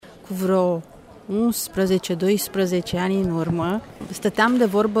cu vreo 11-12 ani în urmă, stăteam de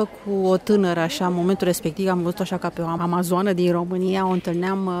vorbă cu o tânără, așa, în momentul respectiv, am văzut așa ca pe o amazoană din România, o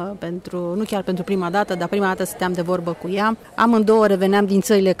întâlneam nu chiar pentru prima dată, dar prima dată stăteam de vorbă cu ea. Amândouă reveneam din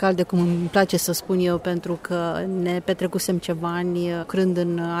țările calde, cum îmi place să spun eu, pentru că ne petrecusem ceva ani lucrând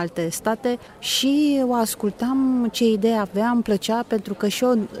în alte state și o ascultam, ce idee avea, îmi plăcea, pentru că și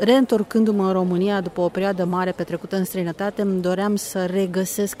eu, reîntorcându-mă în România după o perioadă mare petrecută în străinătate, îmi doream să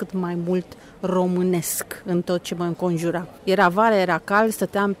regăsesc cât mai mult românesc în tot ce mă înconjura. Era vară, era cald,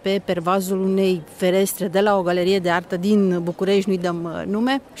 stăteam pe pervazul unei ferestre de la o galerie de artă din București, nu-i dăm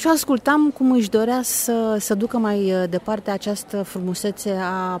nume, și ascultam cum își dorea să ducă mai departe această frumusețe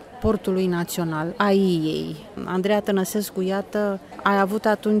a portului național, a ei. Andreea Tănăsescu, iată, ai avut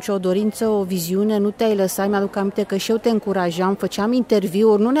atunci o dorință, o viziune, nu te-ai lăsat, mi-aduc aminte că și eu te încurajam, făceam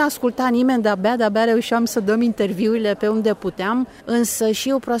interviuri, nu ne asculta nimeni, de-abia reușeam să dăm interviurile pe unde puteam, însă și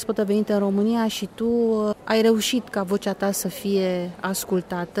eu proaspătă venită în România și tu ai reușit ca vocea ta să fie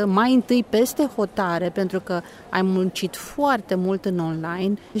ascultată, mai întâi peste hotare, pentru că ai muncit foarte mult în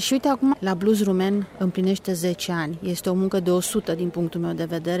online și uite acum la Blues Rumen împlinește 10 ani. Este o muncă de 100 din punctul meu de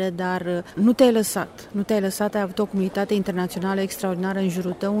vedere, dar nu te-ai lăsat, ai avut o comunitate internațională extraordinară în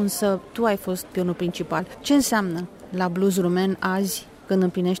jurul tău, însă tu ai fost pionul principal. Ce înseamnă la Blues Rumen azi, când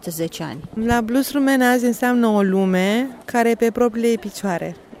împlinește 10 ani? La Blues Rumen azi înseamnă o lume care e pe propriile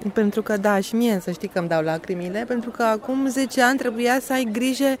picioare. Pentru că, da, și mie să știi că îmi dau lacrimile, pentru că acum 10 ani trebuia să ai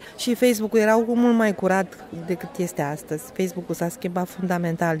grijă și Facebook-ul era mult mai curat decât este astăzi. Facebook-ul s-a schimbat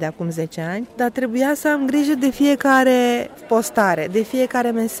fundamental de acum 10 ani, dar trebuia să am grijă de fiecare postare, de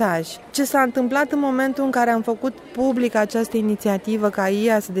fiecare mesaj. Ce s-a întâmplat în momentul în care am făcut public această inițiativă ca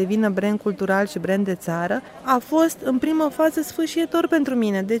IA să devină brand cultural și brand de țară, a fost în primă fază sfârșitor pentru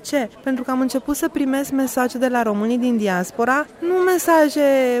mine. De ce? Pentru că am început să primesc mesaje de la românii din diaspora, nu mesaje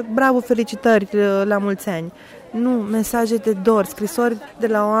bravo, felicitări, la mulți ani. Nu, mesaje de dor, scrisori de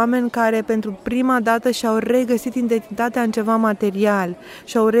la oameni care pentru prima dată și-au regăsit identitatea în ceva material,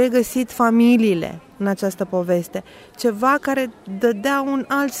 și-au regăsit familiile în această poveste. Ceva care dădea un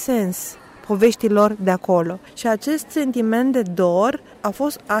alt sens poveștilor de acolo. Și acest sentiment de dor a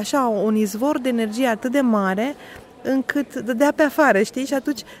fost așa un izvor de energie atât de mare încât dădea pe afară, știi? Și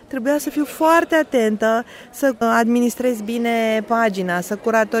atunci trebuia să fiu foarte atentă, să administrez bine pagina, să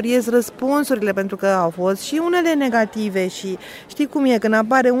curatoriez răspunsurile, pentru că au fost și unele negative și știi cum e, când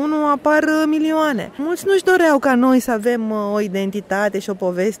apare unul, apar milioane. Mulți nu-și doreau ca noi să avem o identitate și o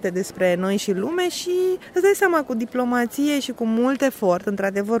poveste despre noi și lume și îți dai seama, cu diplomație și cu mult efort,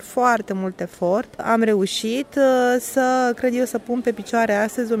 într-adevăr foarte mult efort, am reușit cred eu, să pun pe picioare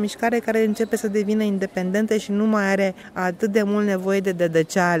astăzi o mișcare care începe să devină independentă și nu mai are atât de mult nevoie de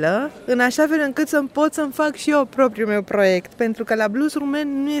dădăceală, în așa fel încât să-mi fac și eu propriul meu proiect, pentru că la Blues Rumaine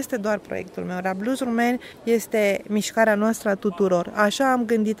nu este doar proiectul meu, la Blues Rumaine este mișcarea noastră a tuturor. Așa am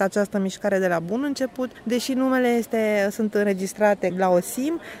gândit această mișcare de la bun început, deși numele sunt înregistrate la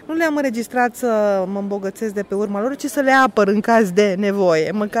OSIM, nu le-am înregistrat să mă îmbogățesc de pe urma lor, ci să le apăr în caz de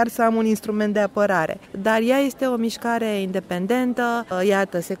nevoie, măcar să am un instrument de apărare. Dar ea este o mișcare independentă,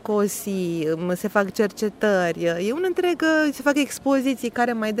 iată, se cosi, se fac cercetări, e un întreg, se fac expoziții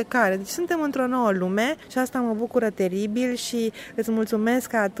care mai de care. Deci suntem într-o nouă lume și asta mă bucură teribil și îți mulțumesc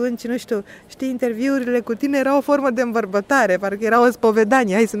că atunci, nu știu, știi, interviurile cu tine erau o formă de îmbărbătare, parcă era o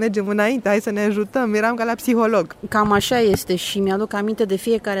spovedanie, hai să mergem înainte, hai să ne ajutăm, eram ca la psiholog. Cam așa este și mi-aduc aminte de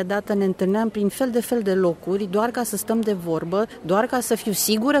fiecare dată ne întâlneam prin fel de locuri, doar ca să stăm de vorbă, doar ca să fiu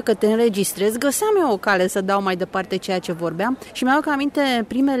sigură că te înregistrezi, găseam eu o cale să dau mai departe ceea ce vorbeam și mi-aduc aminte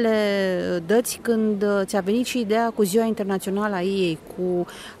primele dăți când ți-a venit și ideea cu Ziua Internațională a ei, cu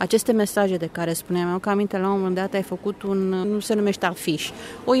aceste mesaje de care spuneam. Eu că aminte, la un moment dat ai făcut nu se numește afiș,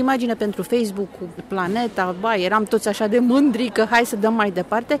 o imagine pentru Facebook cu planeta, eram toți așa de mândri că hai să dăm mai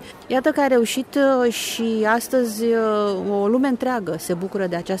departe. Iată că ai reușit și astăzi o lume întreagă se bucură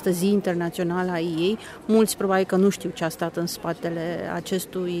de această Zi Internațională a ei. Mulți probabil că nu știu ce a stat în spatele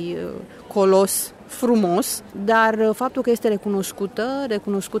acestui colos frumos, dar faptul că este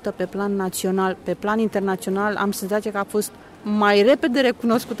recunoscută pe plan național, pe plan internațional, am senzația că a fost mai repede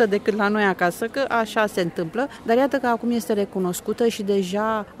recunoscută decât la noi acasă, că așa se întâmplă, dar iată că acum este recunoscută și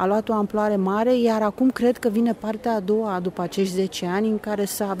deja a luat o amploare mare, iar acum cred că vine partea a doua după acești 10 ani în care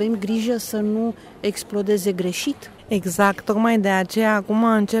să avem grijă să nu explodeze greșit. Exact, tocmai de aceea acum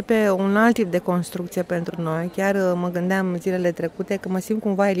începe un alt tip de construcție pentru noi. Chiar mă gândeam zilele trecute că mă simt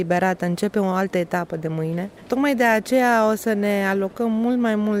cumva eliberată, începe o altă etapă de mâine. Tocmai de aceea o să ne alocăm mult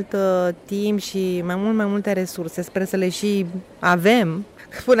mai mult timp și mai multe resurse, sper să le și avem,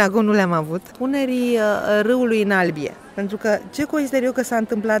 Până acum nu le-am avut. Punerii râului în albie. Pentru că ce consider eu că s-a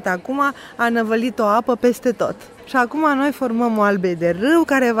întâmplat acum, a năvălit o apă peste tot. Și acum noi formăm o albie de râu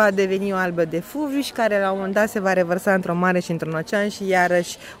care va deveni o albă de fluviu și care la un moment dat se va revărsa într-o mare și într-un ocean și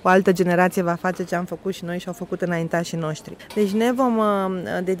iarăși o altă generație va face ce am făcut și noi și au făcut înaintașii noștri. Deci ne vom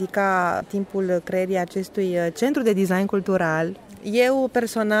dedica timpul creierii acestui centru de design cultural. Eu,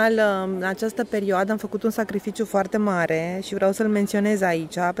 personal, în această perioadă am făcut un sacrificiu foarte mare și vreau să-l menționez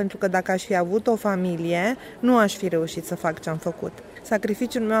aici, pentru că dacă aș fi avut o familie, nu aș fi reușit să fac ce am făcut.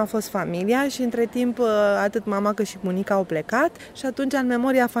 Sacrificiul meu a fost familia și între timp atât mama cât și bunica au plecat și atunci în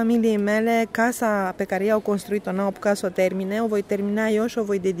memoria familiei mele, casa pe care ei au construit-o, n-au apucat să o termine, o voi termina eu și o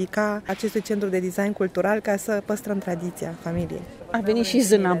voi dedica acestui centru de design cultural ca să păstrăm tradiția familiei. A venit și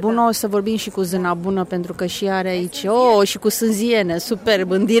Zâna Bună, o să vorbim și cu Zâna Bună pentru că și are aici, și cu sânziene,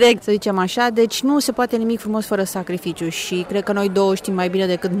 superb, în direct, să zicem așa, deci nu se poate nimic frumos fără sacrificiu și cred că noi două știm mai bine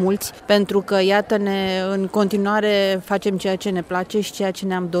decât mulți, pentru că iată-ne, în continuare facem ceea ce ne place și ceea ce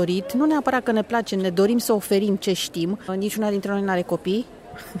ne-am dorit, nu neapărat că ne place, ne dorim să oferim ce știm, niciuna dintre noi n-are copii.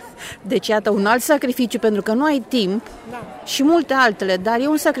 Deci iată un alt sacrificiu pentru că nu ai timp și multe altele, dar e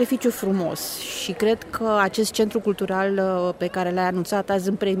un sacrificiu frumos și cred că acest centru cultural pe care l-ai anunțat azi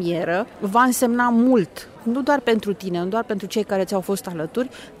în premieră va însemna mult, nu doar pentru tine, nu doar pentru cei care ți-au fost alături,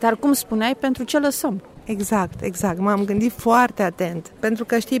 dar cum spuneai, pentru ce lăsăm. Exact. M-am gândit foarte atent. Pentru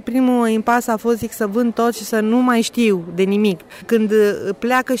că, știi, primul impas a fost, zic, să vând tot și să nu mai știu de nimic. Când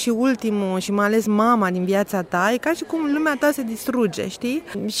pleacă și ultimul și mai ales mama din viața ta, e ca și cum lumea ta se distruge, știi?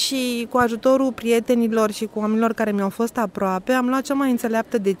 Și cu ajutorul prietenilor și cu oamenilor care mi-au fost aproape, am luat cea mai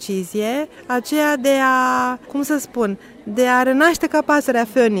înțeleaptă decizie, aceea de a, de a renaște ca pasărea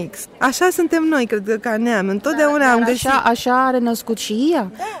Phoenix. Așa suntem noi, cred că, ca neam. Întotdeauna am găsit. Așa a renăscut și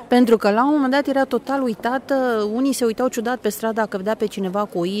ea. Pentru că la un moment dat era total uitată. Unii se uitau ciudat pe stradă dacă vedea pe cineva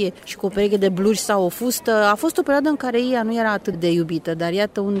cu o ie și cu o pereche de blugi sau o fustă. A fost o perioadă în care ea nu era atât de iubită, dar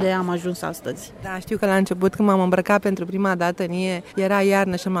iată unde am ajuns astăzi. Da, știu că la început, când m-am îmbrăcat pentru prima dată în ie, era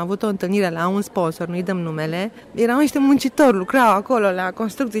iarnă și am avut o întâlnire la un sponsor, nu-i dăm numele. Erau niște muncitori, lucrau acolo la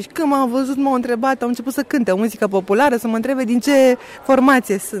construcții și când m-au văzut, m-au întrebat, au început să cânte o muzică populară, să mă întrebe din ce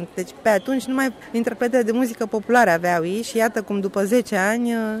formație sunt. Deci pe atunci numai interpretări de muzică populară aveau ei și iată cum după 10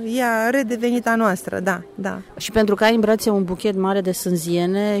 ani ea a redevenit a noastră, da. Și pentru că ai în brațe un buchet mare de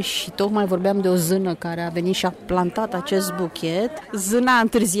sânziene și tocmai vorbeam de o zână care a venit și a plantat acest buchet. Zâna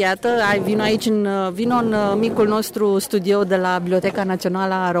întârziată, vino în micul nostru studio de la Biblioteca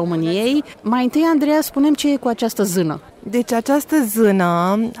Națională a României. Mai întâi, Andreea, spune-mi ce e cu această zână. Deci această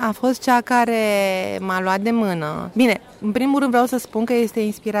zână a fost cea care m-a luat de mână. Bine, în primul rând vreau să spun că este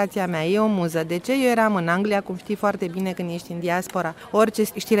inspirația mea, e o muză. De ce? Eu eram în Anglia, cum știi foarte bine când ești în diaspora. Orice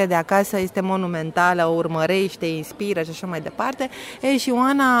știre de acasă este monumentală, o urmărești, te inspiră și așa mai departe. Și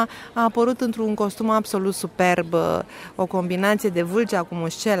Oana a apărut într-un costum absolut superb, o combinație de vâlcea cu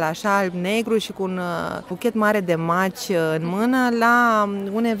mușcel, așa alb-negru și cu un buchet mare de maci în mână la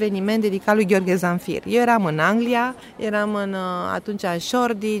un eveniment dedicat lui Gheorghe Zanfir. Eu eram în Anglia, eram atunci în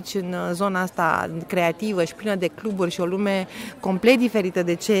Shoreditch, în zona asta creativă și plină de cluburi și o lume complet diferită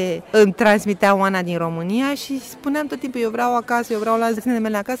de ce îmi transmitea Oana din România și spuneam tot timpul, eu vreau acasă, eu vreau la zilele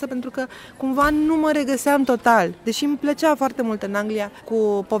mele acasă, pentru că cumva nu mă regăseam total, deși îmi plăcea foarte mult în Anglia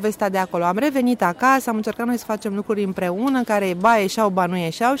cu povestea de acolo. Am revenit acasă, am încercat noi să facem lucruri împreună, care ba ieșeau, ba nu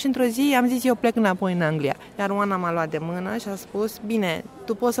ieșeau și într-o zi am zis eu plec înapoi în Anglia. Iar Oana m-a luat de mână și a spus, bine,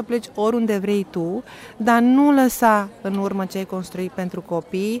 tu poți să pleci oriunde vrei tu, dar nu lăsa în urmă ce ai construit pentru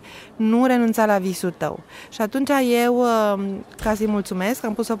copii, nu renunța la visul tău. Și atunci eu, ca să-i mulțumesc,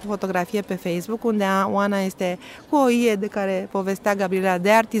 am pus o fotografie pe Facebook unde Oana este cu o ie de care povestea Gabriela, de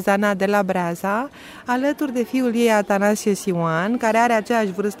artizanat de la Breaza, alături de fiul ei Atanasie Sioan, care are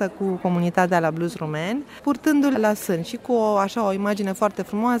aceeași vârstă cu comunitatea la BLOUSE ROUMAINE, purtându-l la sân și cu o imagine foarte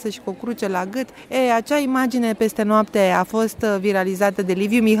frumoasă și cu o cruce la gât. Acea imagine peste noapte a fost viralizată de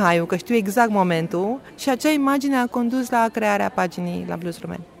Liviu Mihaiu, că știu exact momentul, și acea imagine a condus la crearea paginii la BLOUSE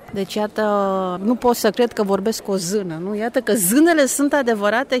ROUMAINE. Deci, iată, nu pot să cred că vorbesc cu o zână, nu? Iată că zânele sunt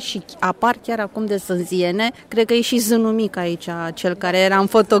adevărate și apar chiar acum de sânziene. Cred că e și zânul mic aici, cel care era în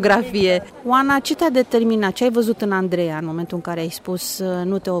fotografie. Oana, ce te-a determinat? Ce ai văzut în Andreea în momentul în care ai spus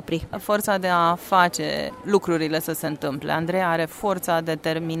nu te opri? Forța de a face lucrurile să se întâmple. Andreea are forța,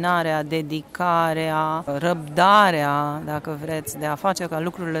 determinarea, dedicarea, răbdarea, dacă vreți, de a face ca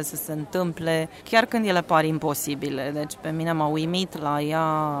lucrurile să se întâmple, chiar când ele par imposibile. Deci pe mine m-a uimit la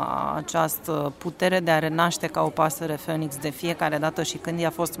ea această putere de a renaște ca o pasăre Phoenix de fiecare dată și când i-a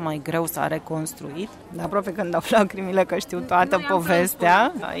fost mai greu s-a reconstruit. De aproape când dau lacrimile că știu toată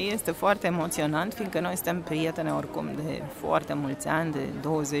povestea. Este foarte emoționant, fiindcă noi suntem prietene oricum de foarte mulți ani, de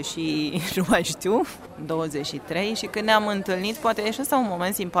 20 și nu mai știu, 23, și când ne-am întâlnit, poate e și ăsta un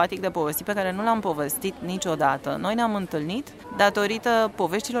moment simpatic de povesti pe care nu l-am povestit niciodată. Noi ne-am întâlnit datorită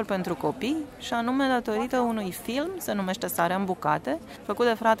poveștilor pentru copii și anume datorită unui film, se numește Sarea în bucate, făcut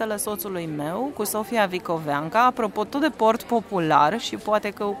de fratele soțului meu cu Sofia Vicoveanca, apropo tot de port popular și poate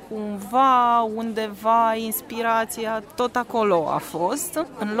că cumva, undeva, inspirația tot acolo a fost.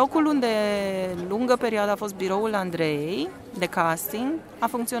 În locul unde lungă perioadă a fost biroul Andreei de casting, a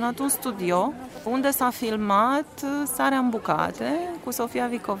funcționat un studio unde s-a filmat Sarea în bucate cu Sofia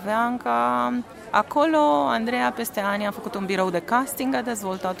Vicoveanca. Acolo, Andreea, peste ani, a făcut un birou de casting, a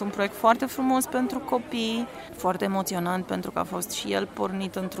dezvoltat un proiect foarte frumos pentru copii, foarte emoționant pentru că a fost și el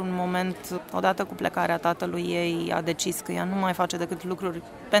pornit într-un moment, odată cu plecarea tatălui ei, a decis că ea nu mai face decât lucruri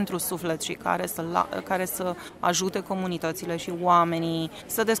pentru suflet și care să ajute comunitățile și oamenii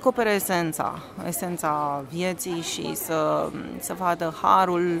să descopere esența vieții și să vadă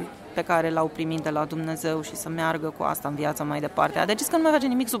harul pe care l-au primit de la Dumnezeu și să meargă cu asta în viață mai departe. A decis că nu mai face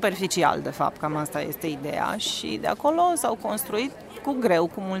nimic superficial, de fapt, cam asta este ideea, și de acolo s-au construit cu greu,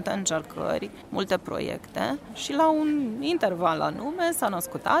 cu multe încercări, multe proiecte și la un interval anume s-a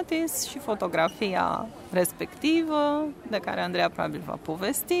născut Atis și fotografia respectivă, de care Andreea probabil v-a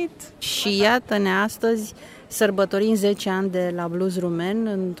povestit. Și iată-ne astăzi sărbătorind 10 ani de la Blues Rumen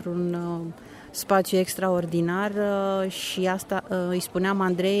într-un spațiu extraordinar și asta îi spuneam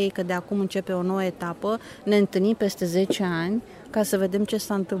Andreei că de acum începe o nouă etapă, ne întâlnim peste 10 ani ca să vedem ce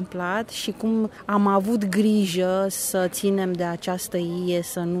s-a întâmplat și cum am avut grijă să ținem de această ie,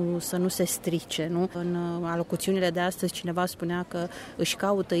 să nu se strice. Nu? În alocuțiunile de astăzi cineva spunea că își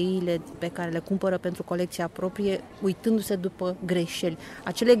caută iile pe care le cumpără pentru colecția proprie, uitându-se după greșeli.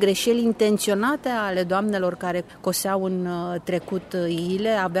 Acele greșeli intenționate ale doamnelor care coseau în trecut iile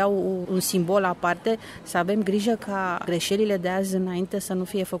aveau un simbol aparte, să avem grijă ca greșelile de azi înainte să nu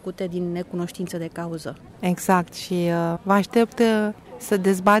fie făcute din necunoștință de cauză. Exact, și vă aștept să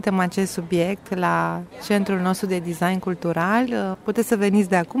dezbatem acest subiect la centrul nostru de design cultural. Puteți să veniți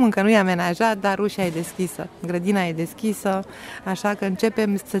de acum, încă nu e amenajat, dar ușa e deschisă, grădina e deschisă, așa că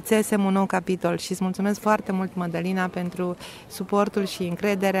începem să țesem un nou capitol și îți mulțumesc foarte mult, Mădălina, pentru suportul și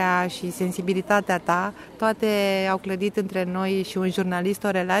încrederea și sensibilitatea ta. Toate au clădit între noi și un jurnalist o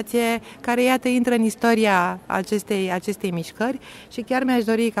relație care, iată, intră în istoria acestei mișcări și chiar mi-aș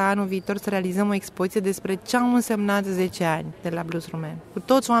dori ca anul viitor să realizăm o expoziție despre ce au însemnat 10 ani de la Blues Romaine, cu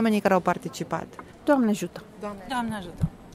toți oamenii care au participat. Doamne ajută! Doamne ajută!